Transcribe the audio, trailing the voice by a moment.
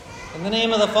In the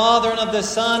name of the Father, and of the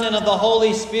Son, and of the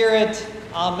Holy Spirit.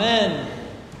 Amen.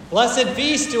 Blessed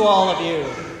feast to all of you.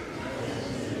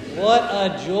 What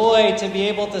a joy to be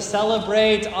able to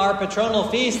celebrate our patronal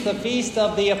feast, the feast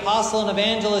of the Apostle and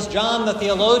Evangelist John the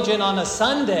Theologian, on a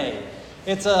Sunday.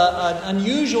 It's an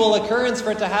unusual occurrence for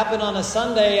it to happen on a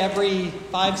Sunday every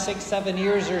 5, 6, 7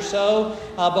 years or so.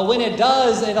 But when it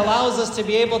does, it allows us to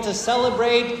be able to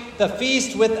celebrate the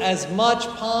feast with as much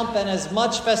pomp and as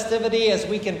much festivity as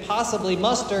we can possibly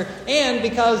muster. And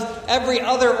because every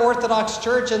other Orthodox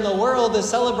church in the world is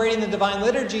celebrating the Divine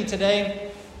Liturgy today,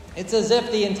 it's as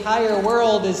if the entire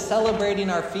world is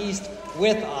celebrating our feast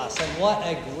with us. And what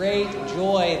a great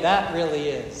joy that really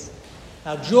is.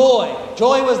 Now, joy.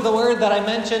 Joy was the word that I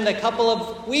mentioned a couple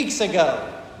of weeks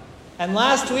ago. And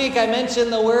last week I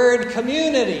mentioned the word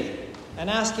community and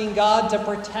asking God to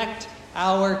protect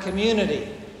our community.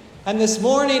 And this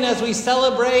morning, as we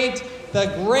celebrate the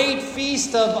great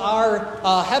feast of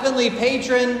our heavenly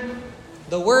patron,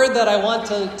 the word that I want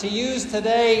to use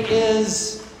today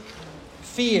is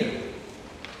fear.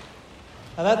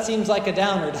 Now that seems like a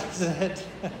downer, doesn't it?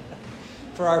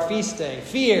 For our feast day.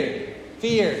 Fear.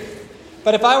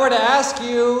 But if I were to ask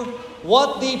you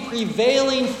what the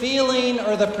prevailing feeling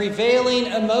or the prevailing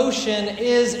emotion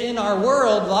is in our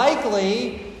world,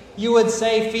 likely you would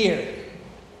say fear.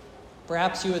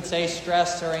 Perhaps you would say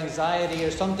stress or anxiety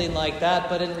or something like that.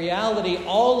 But in reality,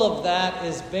 all of that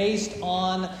is based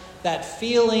on that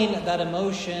feeling, that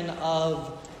emotion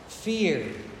of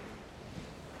fear.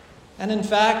 And in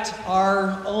fact,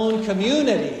 our own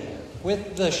community,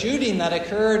 with the shooting that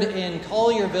occurred in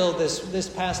Collierville this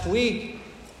past week,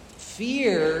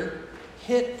 fear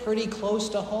hit pretty close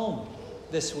to home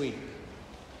this week.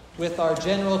 With our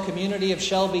general community of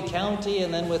Shelby County,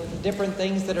 and then with different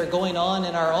things that are going on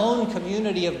in our own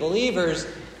community of believers,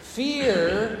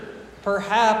 fear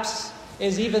perhaps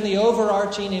is even the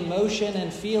overarching emotion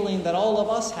and feeling that all of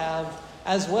us have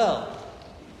as well.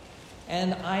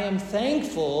 And I am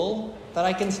thankful that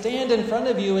I can stand in front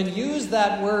of you and use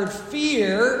that word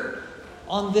fear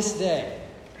on this day,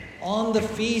 on the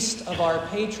feast of our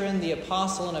patron, the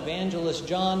Apostle and Evangelist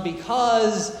John,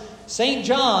 because St.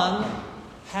 John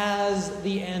has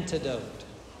the antidote.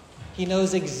 He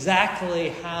knows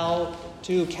exactly how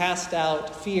to cast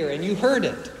out fear, and you heard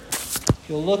it. If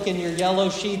you'll look in your yellow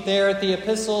sheet there at the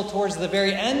epistle, towards the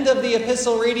very end of the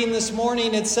epistle reading this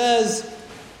morning, it says,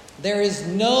 "There is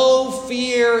no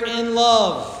fear in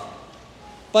love,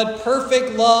 but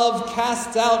perfect love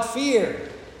casts out fear.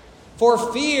 For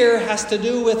fear has to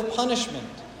do with punishment,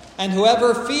 and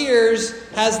whoever fears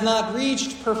has not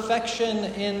reached perfection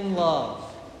in love."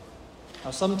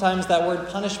 Now, sometimes that word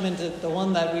punishment, the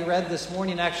one that we read this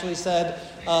morning, actually said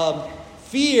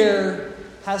fear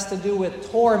has to do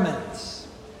with torments.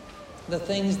 The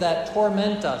things that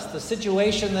torment us, the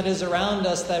situation that is around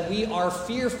us that we are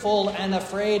fearful and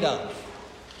afraid of.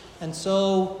 And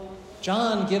so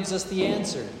John gives us the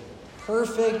answer.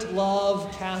 Perfect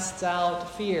love casts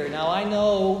out fear. Now I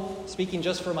know, speaking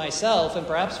just for myself and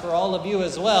perhaps for all of you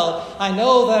as well, I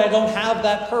know that I don't have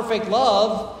that perfect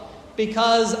love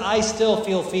because I still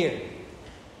feel fear.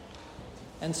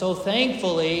 And so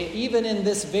thankfully, even in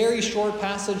this very short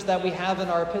passage that we have in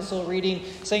our epistle reading,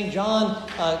 St. John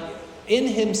in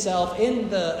himself,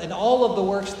 in all of the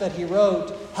works that he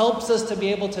wrote, helps us to be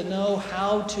able to know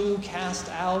how to cast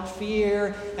out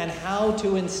fear and how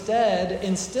to instead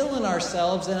instill in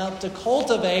ourselves and help to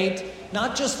cultivate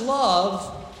not just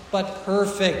love, but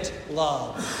perfect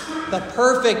love. The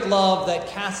perfect love that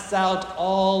casts out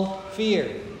all fear.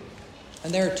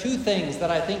 And there are two things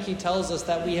that I think he tells us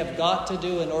that we have got to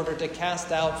do in order to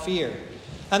cast out fear.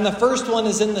 And the first one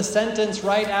is in the sentence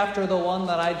right after the one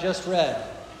that I just read.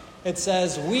 It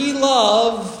says, "We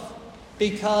love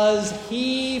because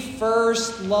he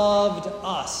first loved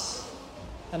us."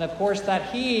 And of course that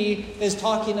he is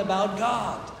talking about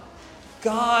God.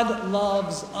 God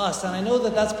loves us. And I know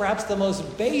that that's perhaps the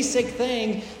most basic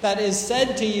thing that is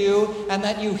said to you and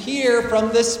that you hear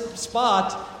from this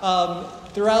spot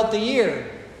throughout the year.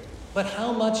 But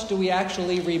how much do we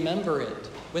actually remember it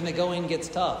when the going gets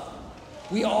tough?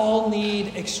 We all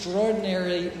need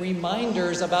extraordinary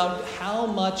reminders about how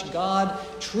much God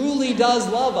truly does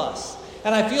love us.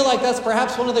 And I feel like that's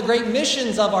perhaps one of the great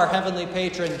missions of our heavenly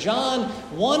patron. John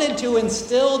wanted to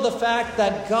instill the fact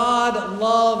that God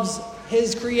loves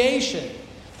his creation,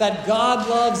 that God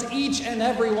loves each and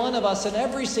every one of us in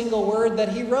every single word that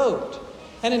he wrote.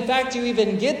 And in fact, you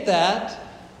even get that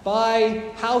by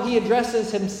how he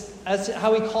addresses him, as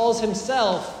how he calls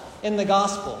himself in the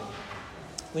gospel.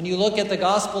 When you look at the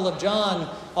Gospel of John,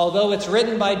 although it's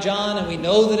written by John, and we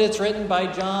know that it's written by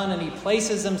John, and he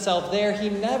places himself there, he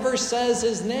never says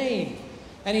his name.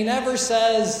 And he never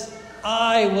says,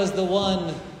 I was the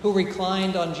one who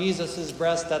reclined on Jesus'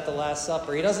 breast at the Last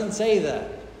Supper. He doesn't say that.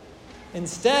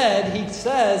 Instead,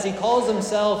 he calls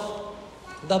himself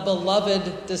the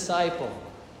beloved disciple.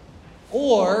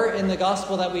 Or, in the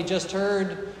Gospel that we just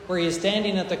heard, where he is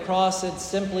standing at the cross, it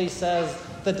simply says,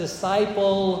 the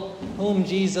disciple whom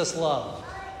Jesus loved.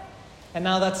 And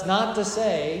now that's not to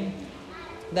say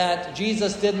that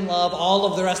Jesus didn't love all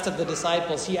of the rest of the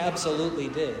disciples. He absolutely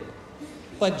did.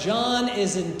 But John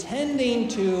is intending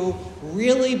to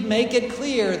really make it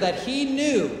clear that he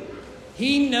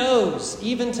knows,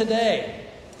 even today,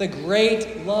 the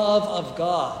great love of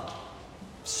God.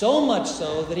 So much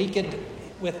so that he could,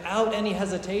 without any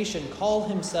hesitation, call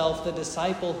himself the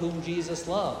disciple whom Jesus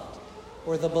loved,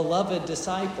 or the beloved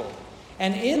disciple.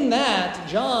 And in that,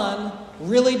 John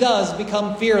really does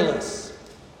become fearless.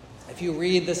 If you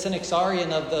read the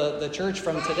Synaxarion of the church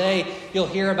from today, you'll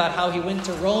hear about how he went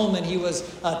to Rome and he was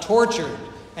tortured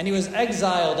and he was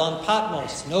exiled on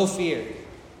Patmos, no fear.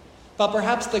 But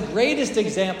perhaps the greatest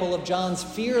example of John's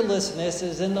fearlessness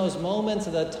is in those moments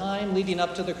of the time leading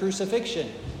up to the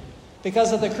crucifixion.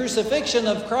 Because of the crucifixion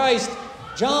of Christ,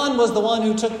 John was the one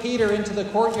who took Peter into the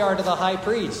courtyard of the high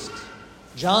priest.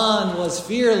 John was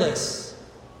fearless.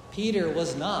 Peter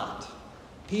was not.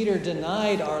 Peter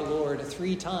denied our Lord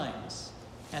 3 times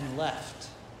and left.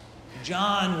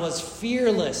 John was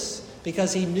fearless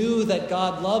because he knew that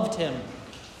God loved him.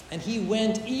 And he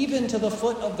went even to the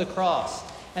foot of the cross.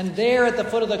 And there at the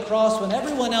foot of the cross, when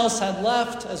everyone else had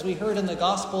left, as we heard in the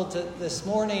gospel this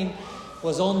morning,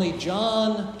 was only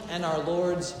John and our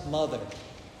Lord's mother,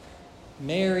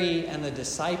 Mary, and the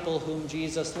disciple whom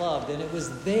Jesus loved. And it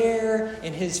was there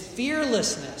in his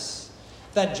fearlessness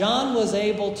that John was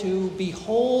able to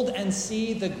behold and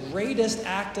see the greatest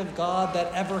act of God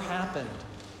that ever happened,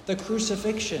 the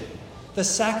crucifixion, the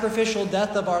sacrificial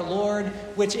death of our Lord,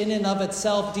 which in and of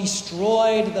itself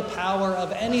destroyed the power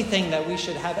of anything that we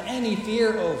should have any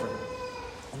fear over.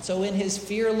 And so in his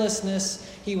fearlessness,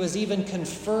 he was even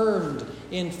confirmed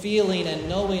in feeling and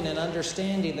knowing and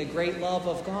understanding the great love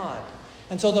of God.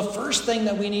 And so the first thing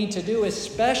that we need to do,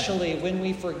 especially when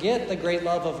we forget the great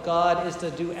love of God, is to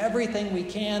do everything we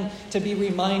can to be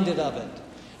reminded of it.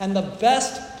 And the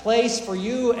best place for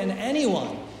you and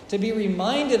anyone to be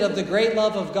reminded of the great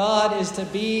love of God is to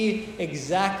be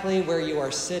exactly where you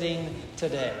are sitting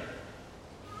today.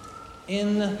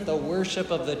 In the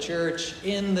worship of the church,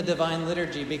 in the divine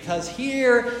liturgy. Because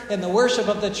here in the worship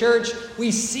of the church,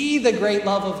 we see the great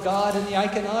love of God in the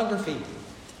iconography.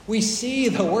 We see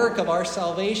the work of our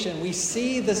salvation. We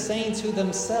see the saints who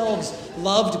themselves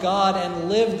loved God and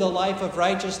lived the life of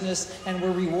righteousness and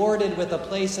were rewarded with a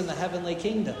place in the heavenly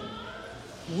kingdom.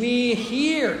 We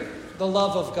hear the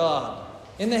love of God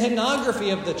in the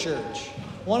hymnography of the church.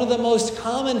 One of the most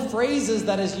common phrases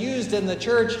that is used in the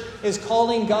church is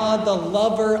calling God the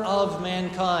lover of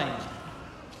mankind.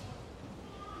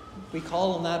 We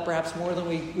call him that perhaps more than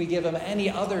we give him any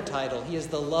other title. He is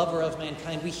the lover of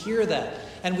mankind. We hear that.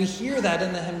 And we hear that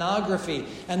in the hymnography.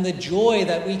 And the joy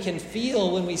that we can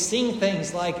feel when we sing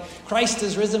things like, Christ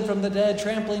is risen from the dead,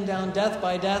 trampling down death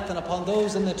by death, and upon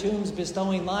those in the tombs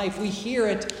bestowing life. We hear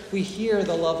it. We hear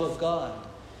the love of God.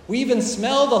 We even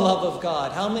smell the love of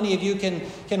God. How many of you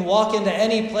can walk into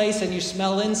any place and you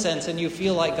smell incense and you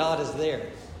feel like God is there?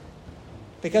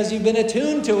 Because you've been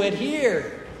attuned to it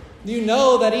here. You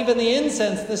know that even the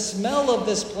incense, the smell of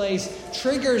this place,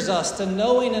 triggers us to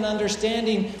knowing and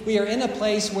understanding we are in a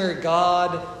place where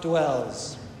God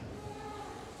dwells.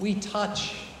 We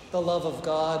touch the love of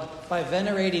God by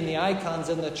venerating the icons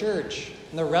in the church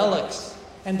and the relics,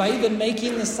 and by even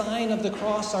making the sign of the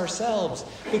cross ourselves.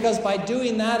 Because by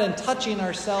doing that and touching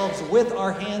ourselves with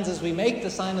our hands as we make the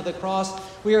sign of the cross,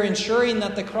 we are ensuring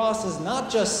that the cross is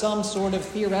not just some sort of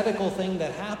theoretical thing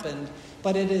that happened,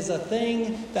 but it is a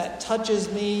thing that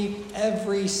touches me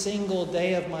every single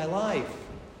day of my life.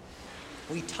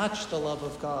 We touch the love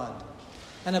of God.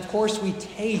 And of course, we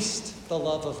taste the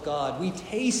love of God. We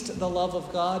taste the love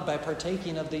of God by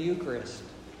partaking of the Eucharist,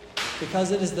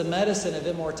 because it is the medicine of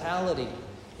immortality.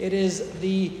 It is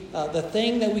the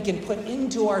thing that we can put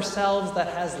into ourselves that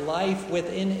has life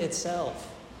within itself.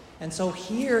 And so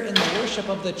here in the worship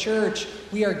of the church,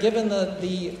 we are given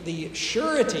the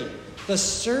surety, the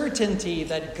certainty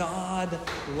that God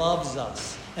loves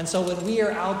us. And so when we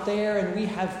are out there and we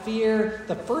have fear,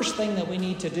 the first thing that we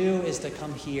need to do is to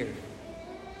come here,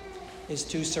 is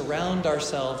to surround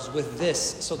ourselves with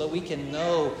this so that we can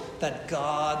know that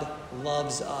God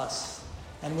loves us.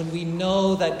 And when we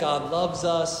know that God loves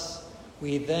us,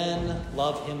 we then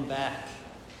love him back.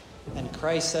 And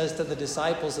Christ says to the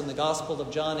disciples in the Gospel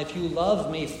of John, if you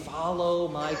love me, follow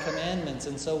my commandments.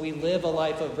 And so we live a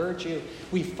life of virtue.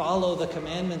 We follow the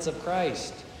commandments of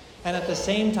Christ. And at the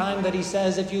same time that he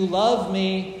says, if you love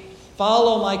me,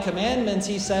 follow my commandments,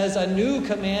 he says, a new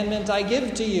commandment I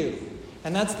give to you.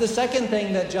 And that's the second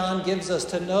thing that John gives us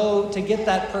to know, to get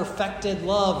that perfected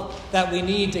love that we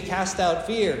need to cast out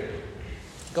fear.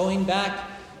 Going back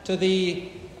to the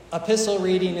epistle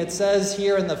reading, it says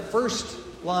here in the first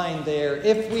line there,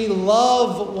 if we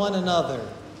love one another,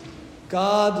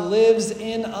 God lives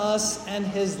in us and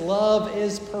his love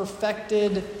is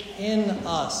perfected in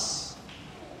us.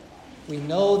 We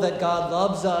know that God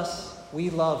loves us, we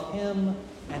love him,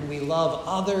 and we love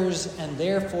others, and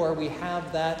therefore we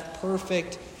have that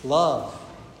perfect love.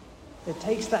 It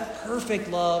takes that perfect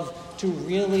love to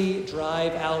really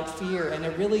drive out fear, and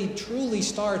it really truly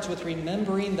starts with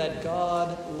remembering that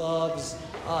God loves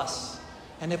us.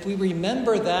 And if we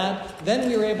remember that, then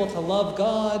we are able to love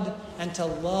God and to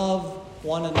love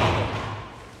one another.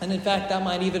 And in fact, that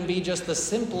might even be just the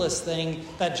simplest thing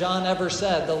that John ever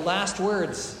said. The last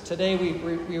words. Today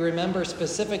we remember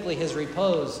specifically his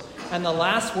repose. And the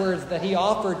last words that he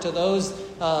offered to those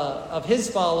of his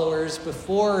followers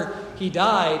before he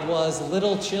died was,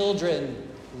 little children,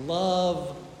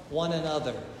 love one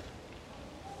another.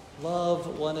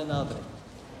 Love one another.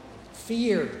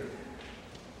 Fear.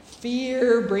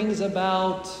 Fear brings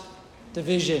about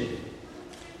division.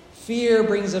 Fear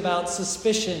brings about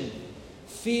suspicion.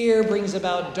 Fear brings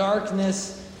about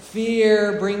darkness.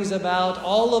 Fear brings about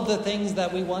all of the things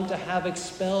that we want to have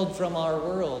expelled from our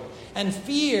world. And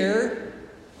fear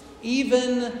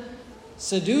even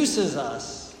seduces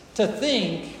us to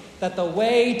think that the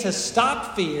way to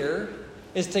stop fear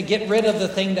is to get rid of the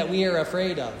thing that we are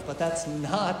afraid of. But that's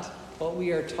not what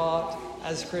we are taught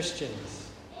as Christians.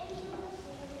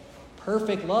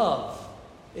 Perfect love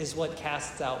is what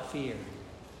casts out fear.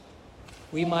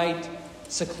 We might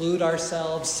seclude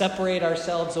ourselves, separate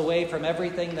ourselves away from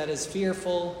everything that is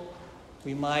fearful.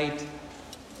 We might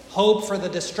hope for the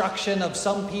destruction of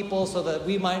some people so that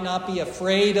we might not be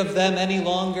afraid of them any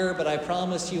longer. But I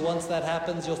promise you, once that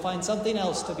happens, you'll find something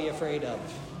else to be afraid of.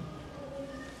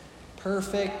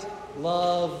 Perfect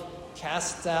love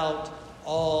casts out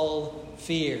all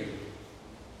fear.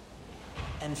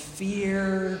 And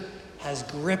fear has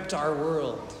gripped our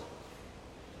world.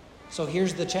 So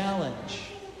here's the challenge.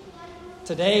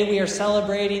 Today we are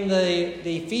celebrating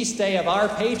the feast day of our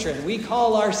patron. We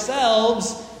call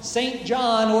ourselves St.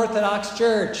 John Orthodox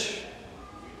Church.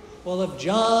 Well, if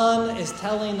John is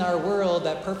telling our world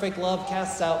that perfect love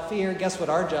casts out fear, guess what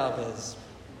our job is?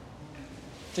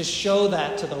 To show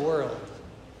that to the world.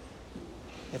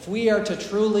 If we are to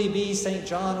truly be St.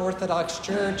 John Orthodox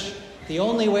Church, the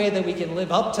only way that we can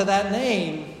live up to that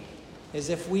name is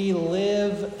if we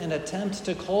live and attempt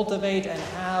to cultivate and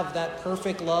have that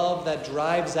perfect love that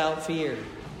drives out fear.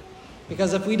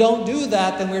 Because if we don't do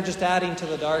that, then we're just adding to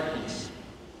the darkness.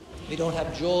 We don't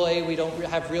have joy, we don't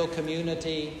have real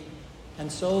community. And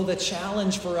so the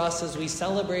challenge for us as we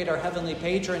celebrate our heavenly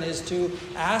patron is to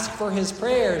ask for his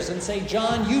prayers and say,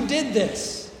 John, you did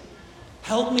this.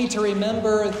 Help me to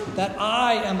remember that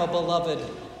I am a beloved.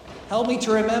 Help me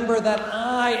to remember that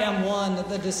I am one,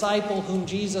 the disciple whom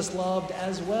Jesus loved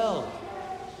as well.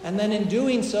 And then in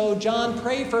doing so, John,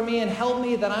 pray for me and help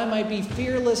me that I might be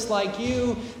fearless like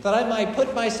you, that I might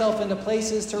put myself into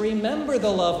places to remember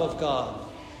the love of God.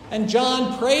 And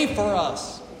John, pray for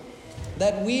us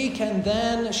that we can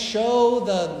then show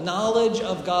the knowledge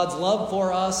of God's love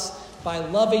for us by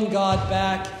loving God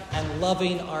back and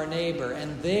loving our neighbor.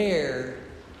 And there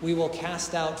we will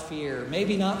cast out fear.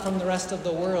 Maybe not from the rest of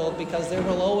the world, because there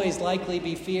will always likely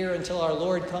be fear until our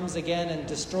Lord comes again and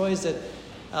destroys it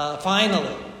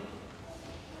finally.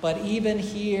 But even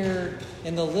here,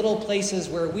 in the little places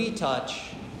where we touch,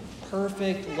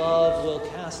 perfect love will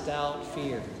cast out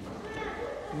fear.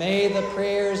 May the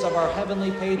prayers of our heavenly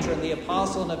patron, the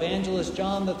apostle and evangelist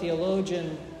John the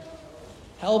theologian,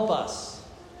 help us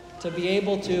to be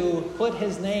able to put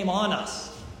his name on us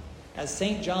as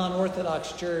St. John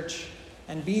Orthodox Church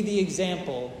and be the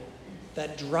example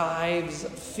that drives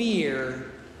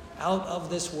fear out of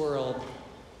this world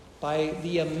by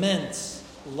the immense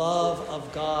love of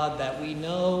God that we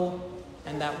know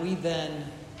and that we then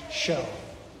show.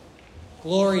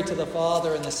 Glory to the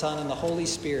Father and the Son and the Holy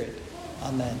Spirit.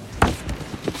 Amen.